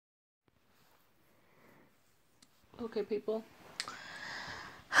Okay, people.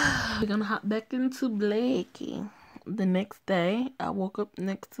 We're gonna hop back into Blakey. The next day, I woke up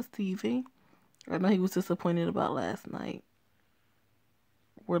next to Stevie. I know he was disappointed about last night.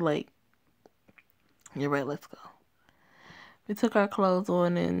 We're late. You're right, let's go. We took our clothes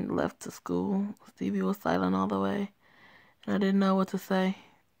on and left to school. Stevie was silent all the way, and I didn't know what to say.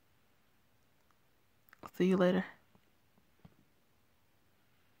 See you later.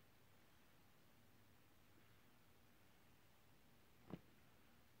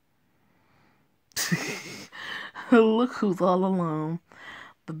 Look who's all alone.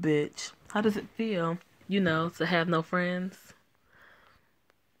 The bitch. How does it feel, to have no friends?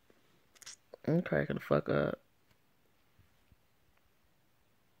 I'm cracking the fuck up.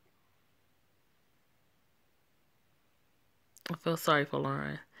 I feel sorry for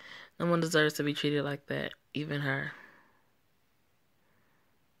Lauren. No one deserves to be treated like that, even her.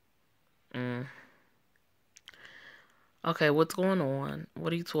 Okay, what's going on?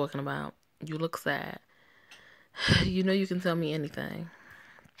 What are you talking about? You look sad. You know you can tell me anything.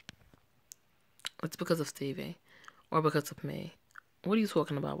 It's because of Stevie. Or because of me. What are you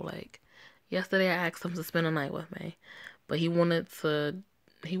talking about, Blake? Yesterday I asked him to spend a night with me. But he wanted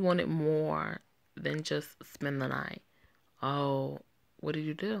more than just spend the night. Oh, what did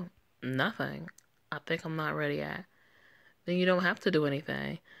you do? Nothing. I think I'm not ready yet. Then you don't have to do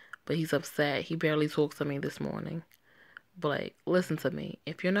anything. But he's upset. He barely talked to me this morning. Blake, listen to me.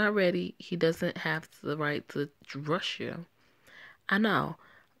 If you're not ready, he doesn't have the right to rush you. I know,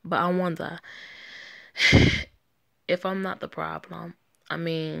 but I wonder if I'm not the problem. I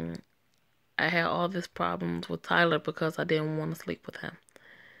mean, I had all these problems with Tyler because I didn't want to sleep with him.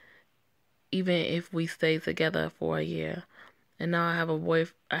 Even if we stayed together for a year. And now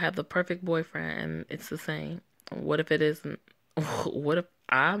I have the perfect boyfriend and it's the same. What if it isn't? What if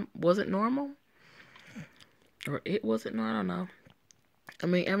I wasn't normal? Or it wasn't normal? I don't know. I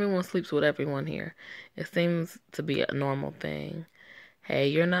mean, everyone sleeps with everyone here. It seems to be a normal thing. Hey,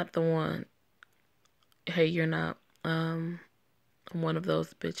 you're not the one. Hey, you're not one of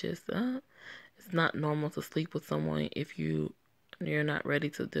those bitches. It's not normal to sleep with someone if you're not ready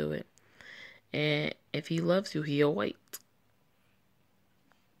to do it. And if he loves you, he'll wait.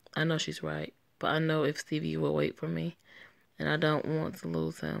 I know she's right, but I know if Stevie will wait for me, and I don't want to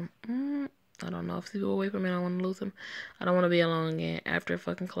lose him. I don't know if Stevie will wait for me. I don't want to lose him. I don't want to be alone again after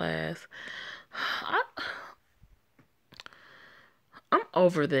fucking class. I'm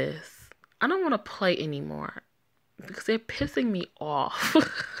over this. I don't want to play anymore because they're pissing me off.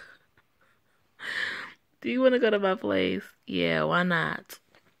 Do you want to go to my place? Yeah, why not?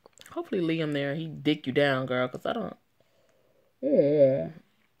 Hopefully Liam there, he dick you down, girl, because I don't. Yeah.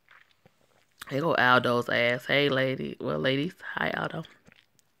 Here go Aldo's ass. Hey, lady. Well, ladies. Hi, Aldo.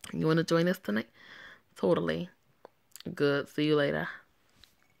 You want to join us tonight? Totally. Good. See you later.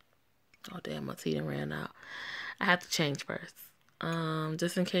 Oh, damn, my tea done ran out. I have to change first.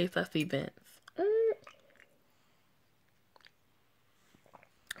 Just in case I see Vince.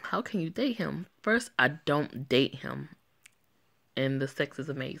 How can you date him? First, I don't date him. And the sex is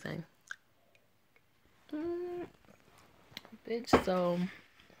amazing. Bitch, so...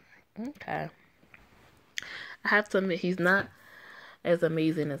 Okay. I have to admit, he's not as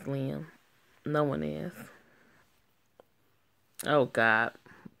amazing as Liam. No one is. Oh, God.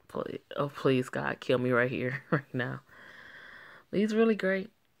 Please, oh, please, God, kill me right here, right now. But he's really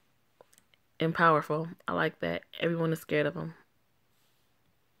great. And powerful. I like that. Everyone is scared of him.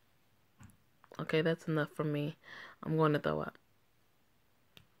 Okay, that's enough for me. I'm going to throw up.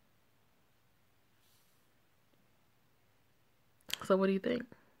 So what do you think?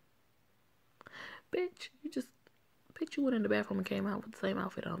 Bitch, you went in the bathroom and came out with the same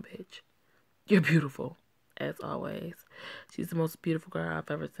outfit on, bitch. You're beautiful, as always. She's the most beautiful girl I've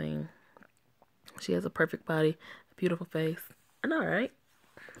ever seen. She has a perfect body, a beautiful face. I know, right?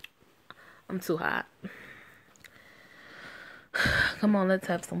 I'm too hot. Come on, let's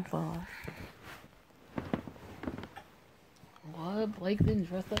have some fun. What? Blake didn't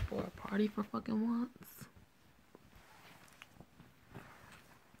dress up for a party for fucking once?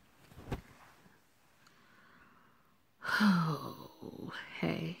 Oh,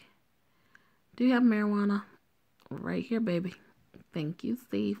 hey. Do you have marijuana? Right here, baby. Thank you.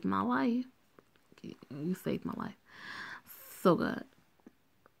 Saved my life. You saved my life. So good.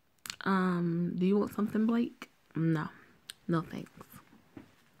 Do you want something, Blake? No. No thanks.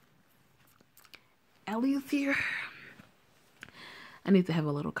 Ellie is here. I need to have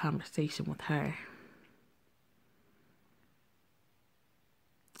a little conversation with her.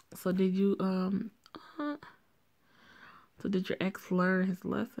 So did you, So did your ex learn his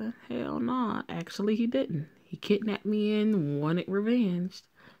lesson? Hell no. Actually, he didn't. He kidnapped me and wanted revenge.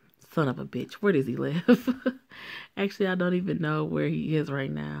 Son of a bitch. Where does he live? Actually, I don't even know where he is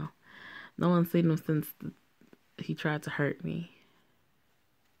right now. No one's seen him since he tried to hurt me.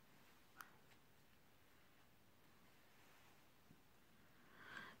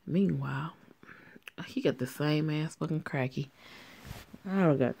 Meanwhile, he got the same ass fucking cracky. I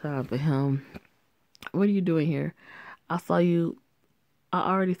don't got time for him. What are you doing here? I saw you.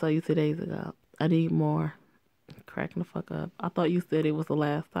 I already saw you 2 days ago. I need more. Cracking the fuck up. I thought you said it was the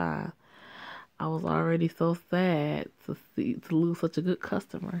last time. I was already so sad to lose such a good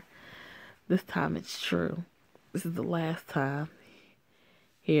customer. This time it's true. This is the last time.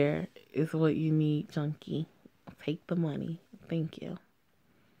 Here is what you need, junkie. Take the money. Thank you.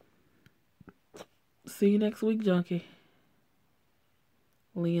 See you next week, junkie.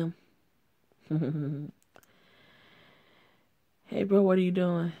 Liam. Hey, bro, what are you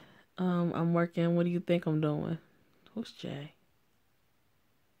doing? I'm working. What do you think I'm doing? Who's Jay?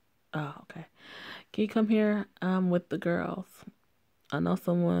 Oh, okay. Can you come here? I'm with the girls. I know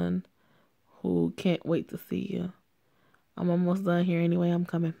someone who can't wait to see you. I'm almost done here anyway. I'm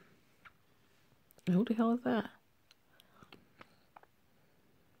coming. Who the hell is that?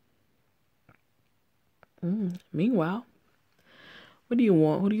 Meanwhile, what do you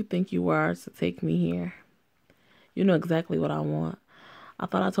want? Who do you think you are to take me here? You know exactly what I want. I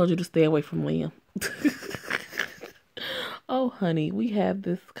thought I told you to stay away from Liam. Oh, honey, we have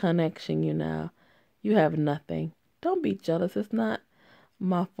this connection, you know. You have nothing. Don't be jealous. It's not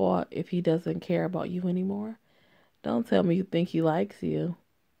my fault if he doesn't care about you anymore. Don't tell me you think he likes you.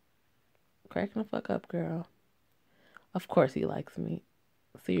 Cracking the fuck up, girl. Of course he likes me.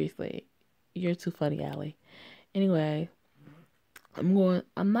 Seriously. You're too funny, Allie. Anyway, I'm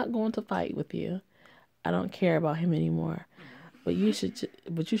not going to fight with you. I don't care about him anymore. But you should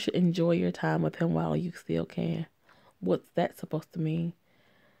enjoy your time with him while you still can. What's that supposed to mean?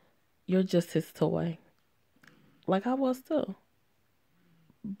 You're just his toy. Like I was too.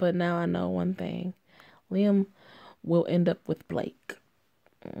 But now I know one thing. Liam will end up with Blake.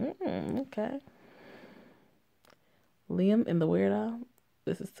 Okay. Liam and the weirdo.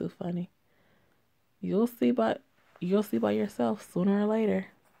 This is too funny. You'll see by yourself sooner or later.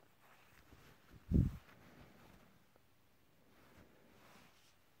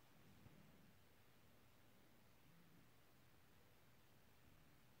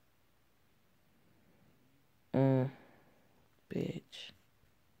 Bitch.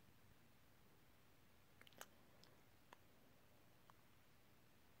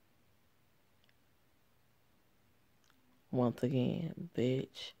 Once again,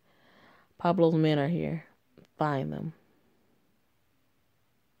 bitch. Pablo's men are here. Find them.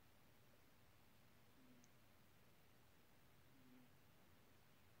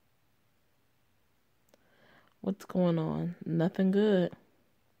 What's going on? Nothing good.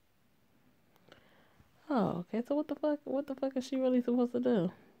 Oh, okay. So what the fuck? What the fuck is she really supposed to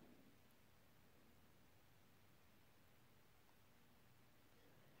do?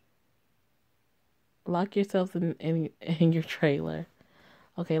 Lock yourselves in your trailer.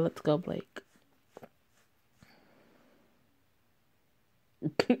 Okay, let's go, Blake.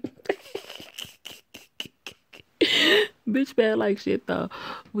 Bitch bad like shit though.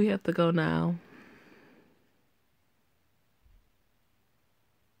 We have to go now.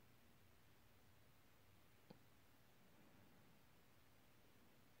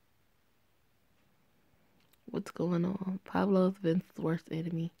 What's going on? Pablo's Vince's worst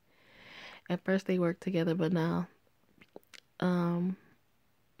enemy. At first they worked together, um,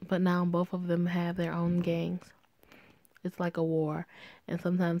 but now both of them have their own gangs. It's like a war, and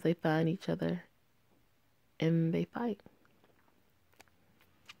sometimes they find each other and they fight.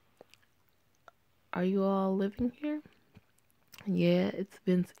 Are you all living here? Yeah, it's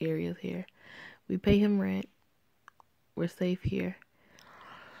Vince areas here. We pay him rent. We're safe here.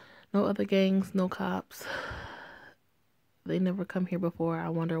 No other gangs, no cops. They never come here before. I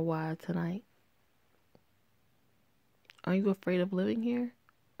wonder why tonight. Are you afraid of living here?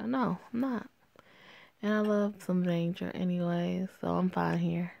 No, I'm not. And I love some danger anyway, so I'm fine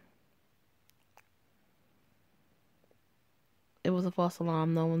here. It was a false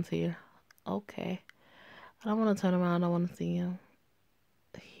alarm. No one's here. Okay. I don't want to turn around. I want to see him.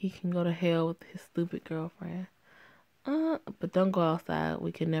 He can go to hell with his stupid girlfriend. But don't go outside.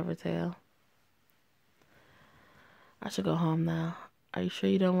 We can never tell. I should go home now. Are you sure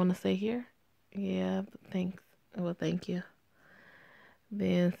you don't want to stay here? Yeah, but thanks. Well, thank you.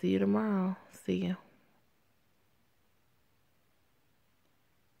 Then see you tomorrow. See you.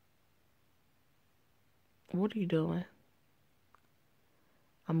 What are you doing?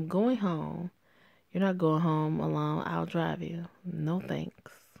 I'm going home. You're not going home alone. I'll drive you. No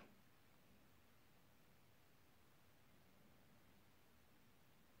thanks.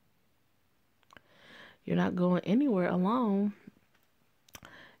 You're not going anywhere alone.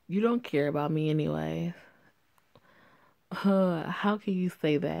 You don't care about me anyway. How can you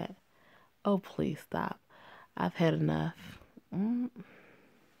say that? Oh, please stop. I've had enough. Mm.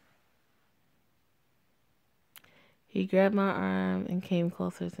 He grabbed my arm and came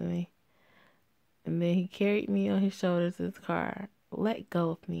closer to me. And then he carried me on his shoulders to his car. Let go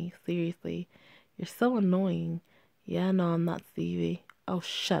of me, seriously. You're so annoying. Yeah, I know I'm not Stevie. Oh,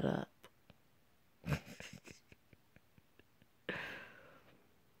 shut up.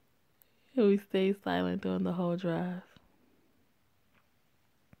 We stayed silent during the whole drive.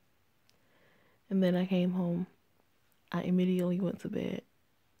 And then I came home. I immediately went to bed.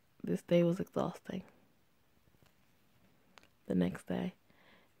 This day was exhausting. The next day,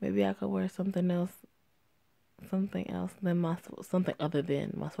 maybe I could wear something else than something other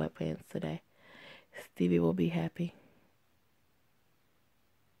than my sweatpants today. Stevie will be happy.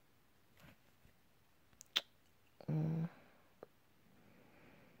 Mm.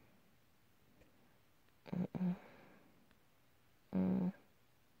 Mm-mm. Mm.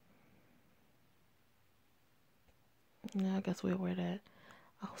 Yeah, I guess we'll wear that.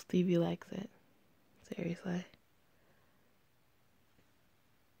 I hope Stevie likes it. Seriously.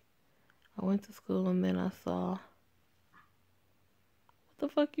 I went to school and then I saw. What the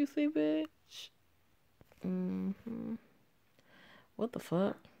fuck you say, bitch? Mm-hmm. What the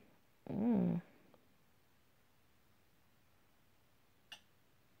fuck? Mm.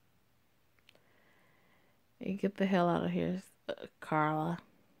 Hey, get the hell out of here, Carla.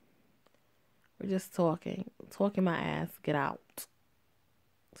 We're just talking. Talking my ass. Get out.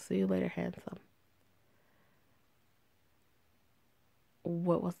 See you later, handsome.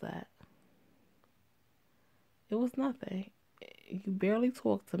 What was that? It was nothing. You barely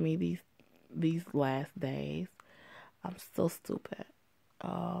talked to me these last days. I'm so stupid.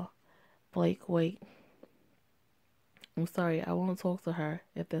 Blake, wait. I'm sorry, I won't talk to her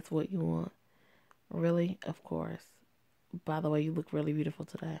if that's what you want. Really? Of course. By the way, you look really beautiful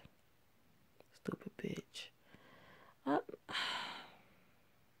today. Stupid bitch. Uh,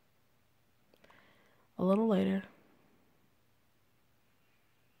 a little later.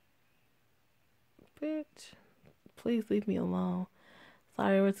 Bitch, please leave me alone.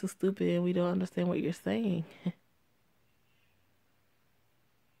 Sorry, we're too stupid and we don't understand what you're saying.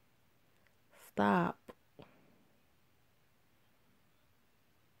 Stop.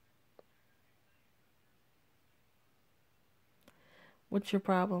 What's your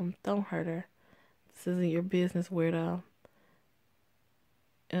problem? Don't hurt her. This isn't your business, weirdo.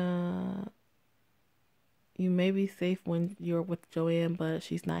 Uh, you may be safe when you're with Joanne, but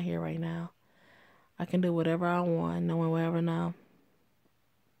she's not here right now. I can do whatever I want. No one will ever know.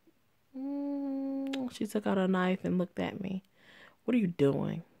 She took out a knife and looked at me. What are you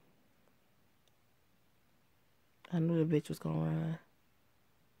doing? I knew the bitch was gonna run.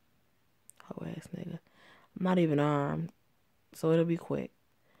 Hoe ass nigga. I'm not even armed, so it'll be quick.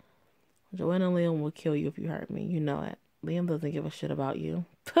 Joanna and Liam will kill you if you hurt me. You know it. Liam doesn't give a shit about you.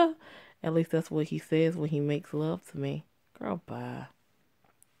 At least that's what he says when he makes love to me. Girl, bye.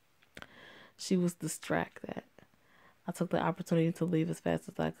 She was distracted. I took the opportunity to leave as fast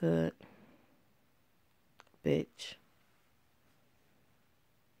as I could. Bitch.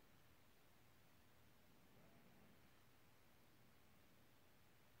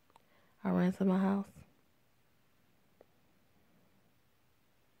 I ran to my house.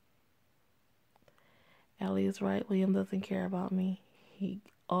 Allie is right. Liam doesn't care about me.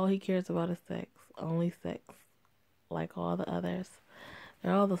 All he cares about is sex. Only sex. Like all the others.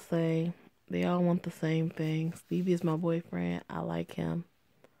 They're all the same. They all want the same thing. Stevie is my boyfriend. I like him.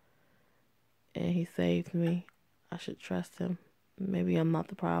 And he saved me. I should trust him. Maybe I'm not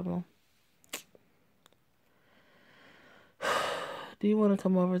the problem. Do you want to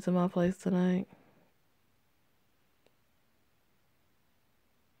come over to my place tonight?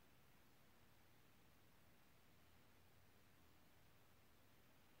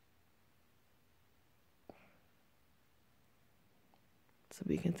 To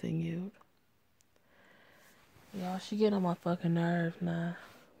be continued. Y'all, she getting on my fucking nerves now.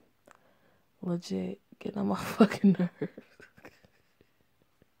 Legit, getting on my fucking nerves.